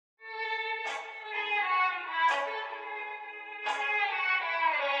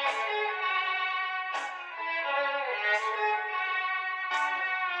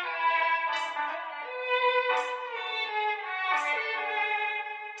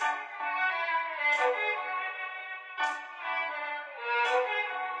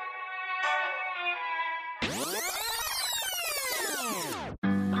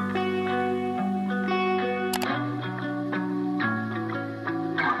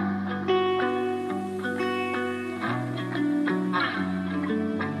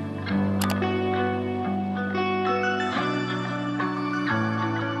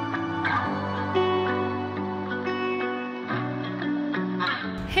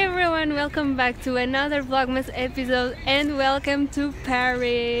everyone, welcome back to another vlogmas episode and welcome to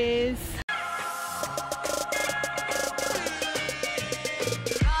Paris.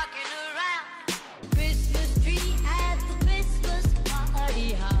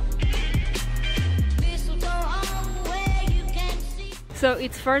 So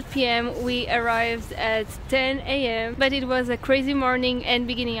it's 4 p.m. we arrived at 10 a.m. but it was a crazy morning and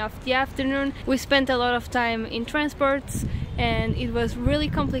beginning of the afternoon. We spent a lot of time in transports and it was really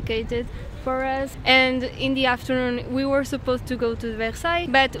complicated for us, and in the afternoon we were supposed to go to Versailles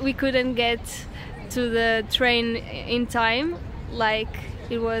but we couldn't get to the train in time, like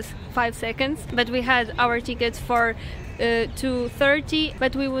it was 5 seconds, but we had our tickets for 2:30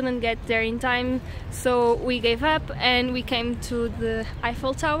 but we wouldn't get there in time, so we gave up and we came to the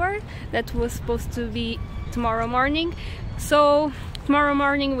Eiffel Tower that was supposed to be tomorrow morning. So tomorrow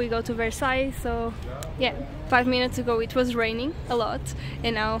morning we go to Versailles. So yeah, 5 minutes ago it was raining a lot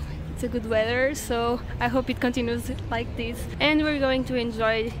and now it's a good weather, so I hope it continues like this and we're going to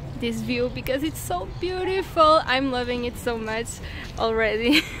enjoy this view because it's so beautiful. I'm loving it so much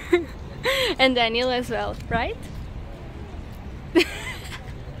already. And Daniel as well, right?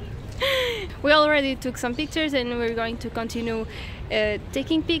 We already took some pictures and we're going to continue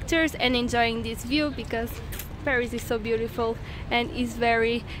taking pictures and enjoying this view because Paris is so beautiful and is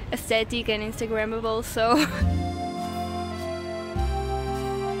very aesthetic and Instagrammable, so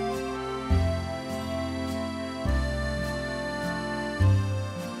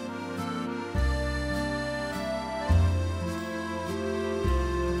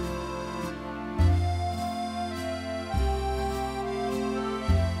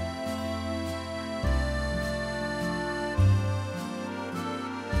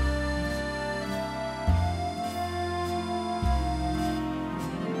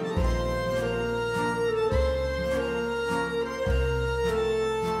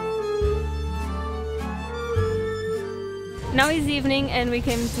now it's evening and we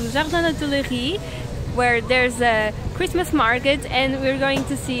came to Jardin de Tuileries where there's a Christmas market and we're going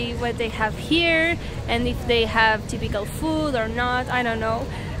to see what they have here and if they have typical food or not, I don't know.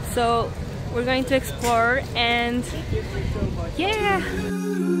 So we're going to explore and yeah!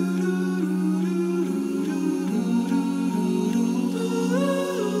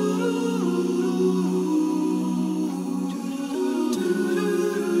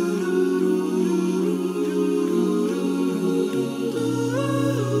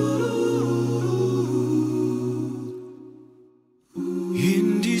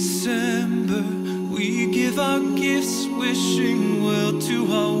 Wishing well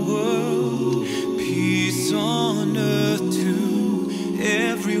to our world, peace on earth to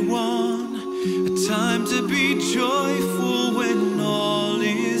everyone, a time to be joyful when all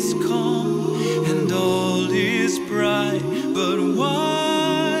is calm and all is bright. But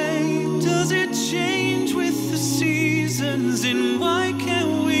why does it change with the seasons, and why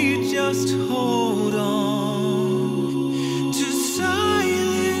can't we just hold on to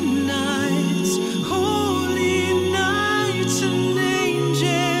silent nights, holy nights, and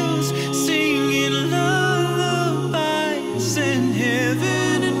angels singing lullabies, and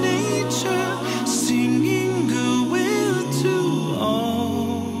heaven and nature singing goodwill to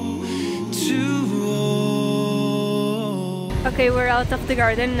all, to all. Okay, we're out of the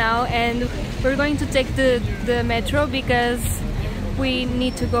garden now and we're going to take the metro because we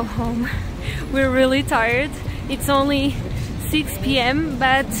need to go home. We're really tired. It's only 6 p.m.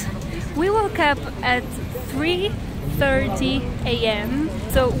 but we woke up at 3:30 a.m.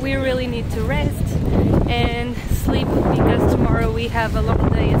 so we really need to rest and sleep because tomorrow we have a long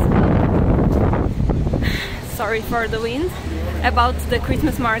day as well. Sorry for the wind. About the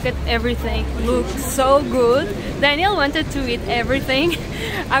Christmas market, everything looked so good. Daniel wanted to eat everything.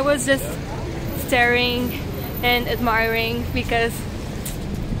 I was just staring and admiring because,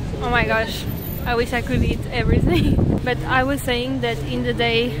 oh my gosh, I wish I could eat everything. But I was saying that in the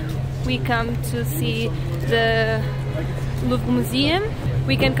day we come to see the Louvre Museum,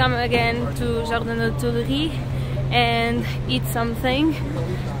 we can come again to Jardin de Tuileries and eat something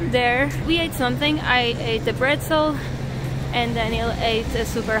there. We ate something. I ate a pretzel and Daniel ate a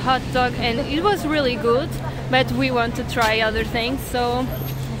super hot dog and it was really good, but we want to try other things, so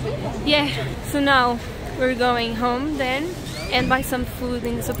yeah. So now we're going home then and buy some food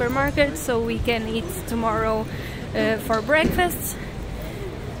in the supermarket so we can eat tomorrow for breakfast.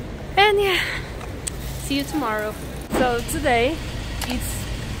 And yeah, see you tomorrow. So today it's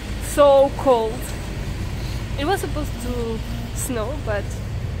so cold. It was supposed to snow but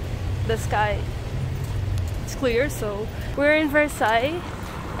the sky is clear, so we're in Versailles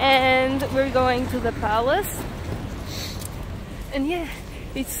and we're going to the palace. And yeah,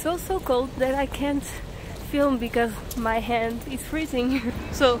 It's so cold that I can't film because my hand is freezing.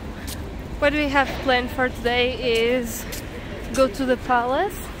 So what we have planned for today is go to the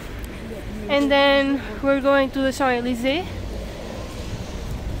palace, and then we're going to the Champs-Élysées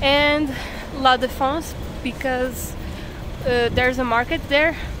and La Défense because there's a market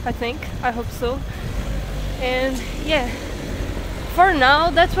there, I think. I hope so. And yeah, for now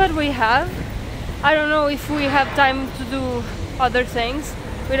that's what we have. I don't know if we have time to do other things.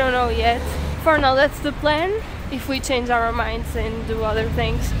 We don't know yet. For now that's the plan. If we change our minds and do other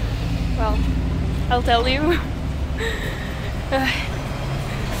things, well, I'll tell you.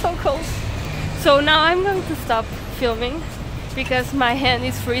 So cold. So now I'm going to stop filming because my hand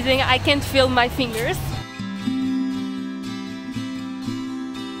is freezing. I can't feel my fingers.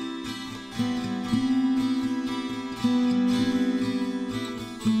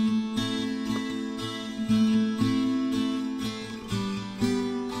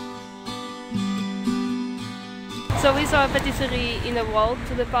 So we saw a patisserie in the wall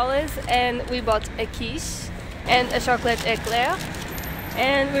to the palace, and we bought a quiche and a chocolate eclair,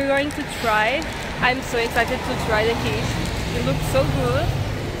 and we're going to try. I'm so excited to try the quiche. It looks so good.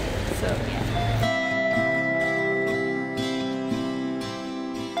 So yeah.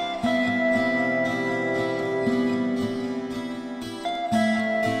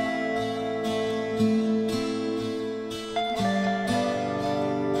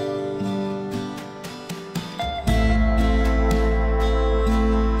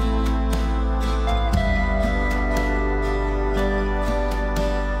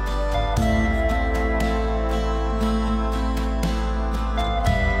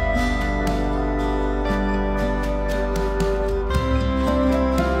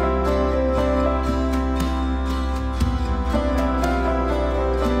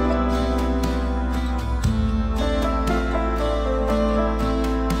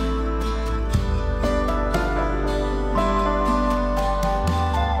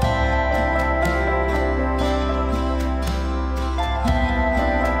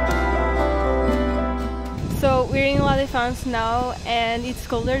 So we're in La Défense now, and it's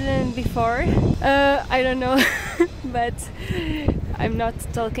colder than before. I don't know, but I'm not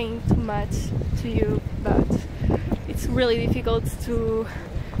talking too much to you, but it's really difficult to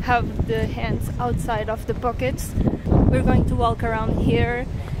have the hands outside of the pockets. We're going to walk around here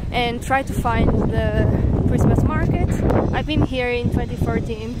and try to find the Christmas market. I've been here in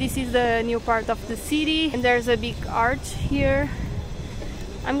 2014. This is the new part of the city, and there's a big arch here.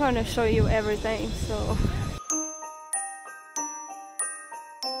 I'm gonna show you everything, so...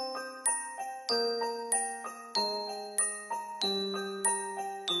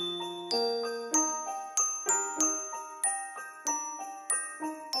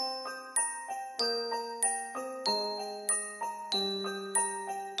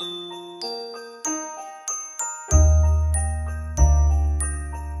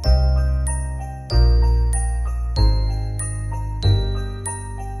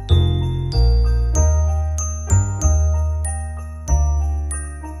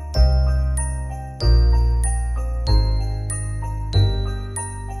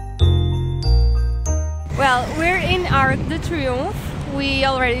 Well, we're in Arc de Triomphe. We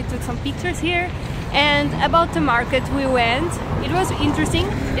already took some pictures here, and about the market we went. It was interesting.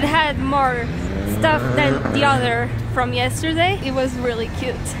 It had more stuff than the other from yesterday. It was really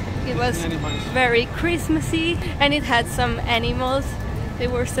cute. It was very Christmassy, and it had some animals. They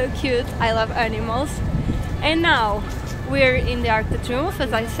were so cute. I love animals. And now we're in the Arc de Triomphe,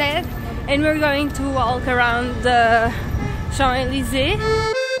 as I said, and we're going to walk around the Champs-Élysées.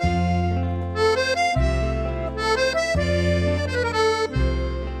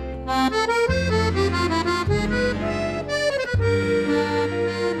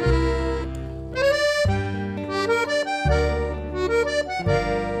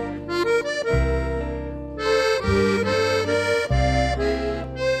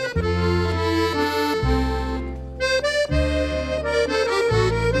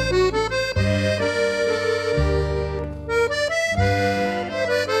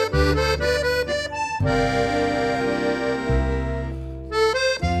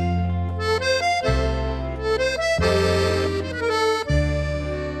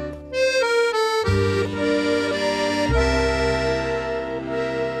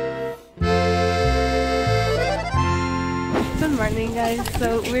 Morning, guys.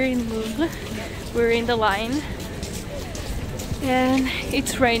 So we're in Louvre. We're in the line, and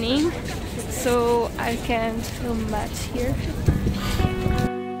it's raining, so I can't film much here.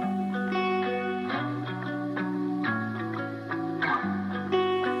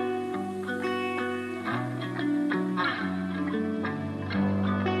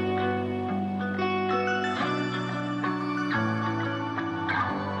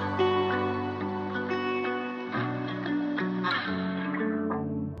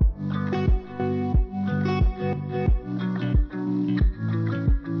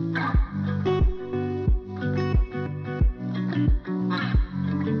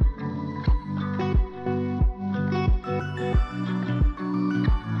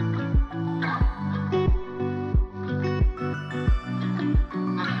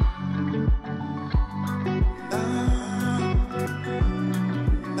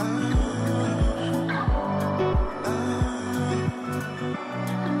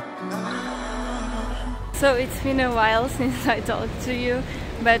 So it's been a while since I talked to you,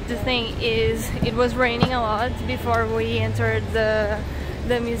 but the thing is, it was raining a lot before we entered the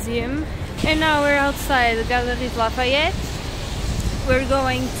museum, and now we're outside the Galeries Lafayette. We're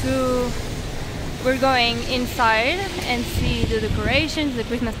going inside and see the decorations, the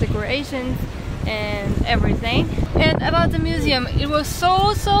Christmas decorations and everything. And about the museum, it was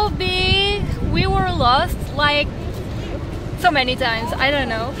so big. We were lost like so many times, I don't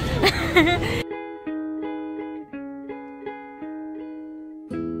know.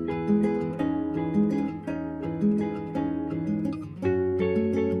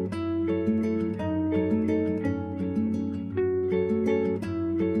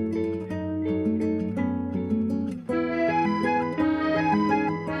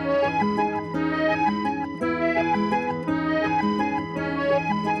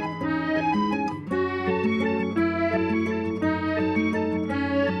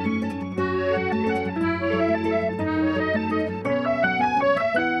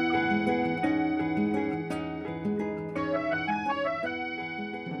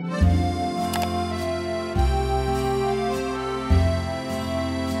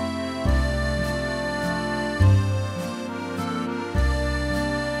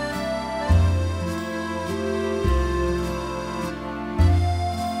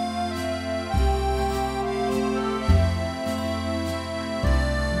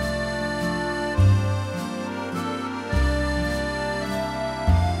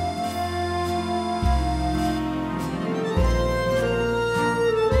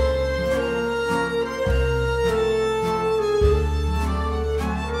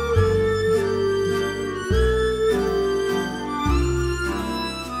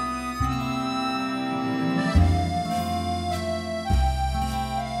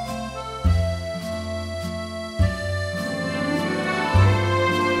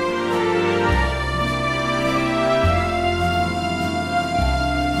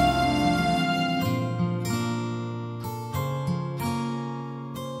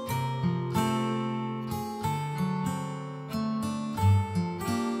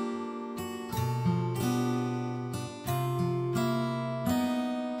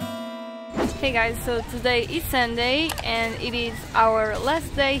 Hey guys, so today is Sunday and it is our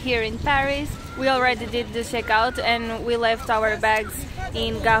last day here in Paris. We already did the checkout and we left our bags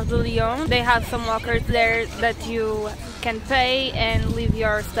in Gare de Lyon. They have some lockers there that you can pay and leave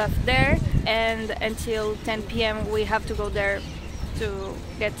your stuff there, and until 10 p.m. we have to go there to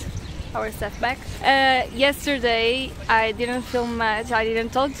get our stuff back. Yesterday I didn't film much, I didn't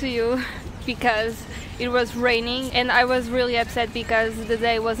talk to you because it was raining and I was really upset because the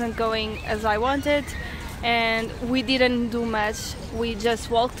day wasn't going as I wanted and we didn't do much. We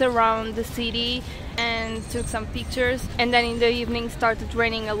just walked around the city and took some pictures, and then in the evening started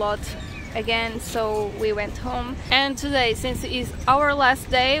raining a lot again, so we went home. And today, since it is our last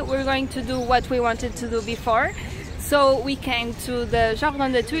day, we're going to do what we wanted to do before. So we came to the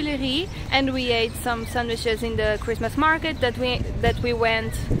Jardin des Tuileries and we ate some sandwiches in the Christmas market that we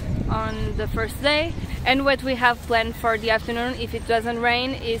went on the first day. And what we have planned for the afternoon, if it doesn't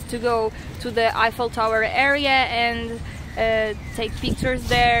rain, is to go to the Eiffel Tower area and take pictures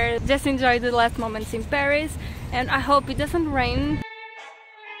there, just enjoy the last moments in Paris, and I hope it doesn't rain.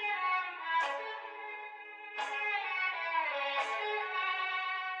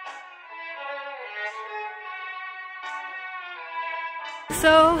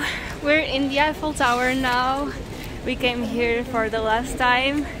 So we're in the Eiffel Tower now. We came here for the last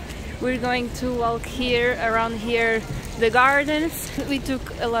time. We're going to walk here, around here, the gardens. We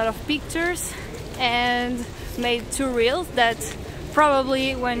took a lot of pictures and made 2 reels that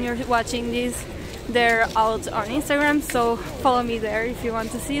probably when you're watching this they're out on Instagram, so follow me there if you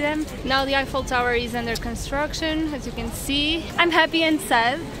want to see them. Now the Eiffel Tower is under construction, as you can see. I'm happy and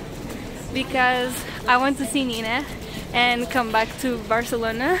sad because I want to see Nina and come back to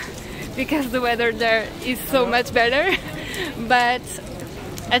Barcelona because the weather there is so much better, but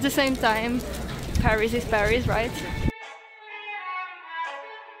at the same time, Paris is Paris, right?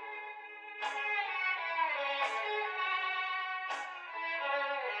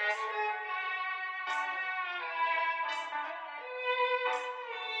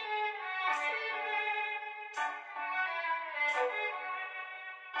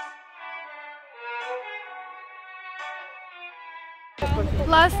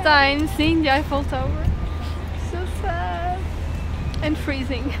 Last time seeing the Eiffel Tower, so sad and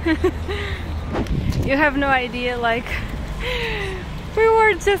freezing. You have no idea, like we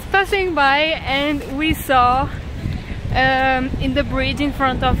were just passing by and we saw in the bridge in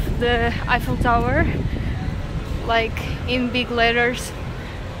front of the Eiffel Tower, like in big letters,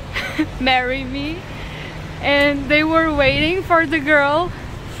 marry me. and they were waiting for the girl,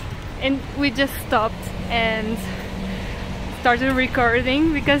 and we just stopped and started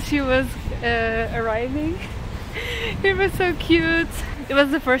recording because she was arriving. It was so cute. It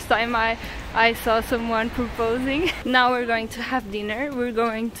was the first time I saw someone proposing. Now we're going to have dinner. We're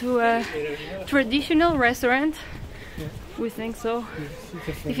going to a traditional restaurant. We think so,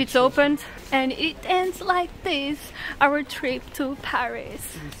 if it's opened. And it ends like this, our trip to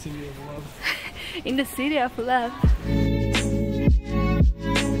Paris. In the city of love.